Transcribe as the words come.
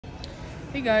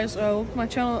Hey guys, welcome to my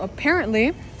channel.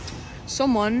 Apparently,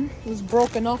 someone was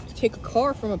broke enough to take a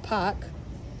car from a pack.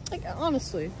 Like,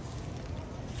 honestly,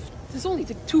 it's only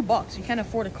like $2. You can't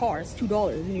afford a car. It's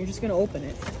 $2 and you're just gonna open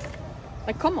it.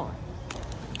 Like, come on.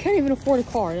 You can't even afford a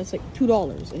car. That's like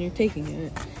 $2 and you're taking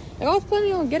it. Like, I was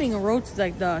planning on getting a Roadster,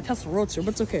 like the Tesla Roadster, but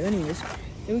it's okay anyways.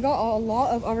 And we got a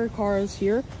lot of other cars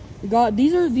here. We got,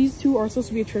 these two are supposed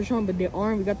to be a treasure hunt, but they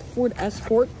aren't. We got the Ford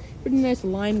Escort. Pretty nice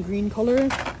lime green color.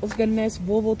 Also got a nice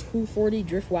Volvo 240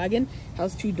 drift wagon.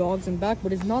 Has 2 dogs in back,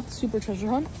 but it's not the super treasure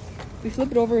hunt. If we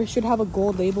flip it over, it should have a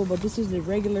gold label, but this is the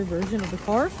regular version of the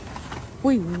car.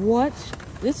 Wait, what?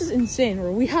 This is insane,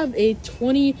 bro. We have a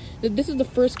this is the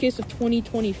first case of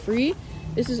 2023.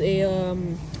 This is a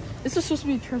this is supposed to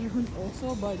be a treasure hunt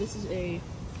also, but this is a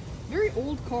very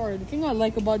old car. The thing I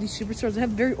like about these superstores, they have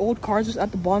very old cars just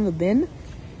at the bottom of the bin.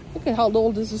 Look at how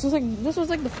old this is. This was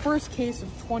like the first case of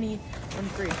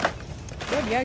 2023. But yeah.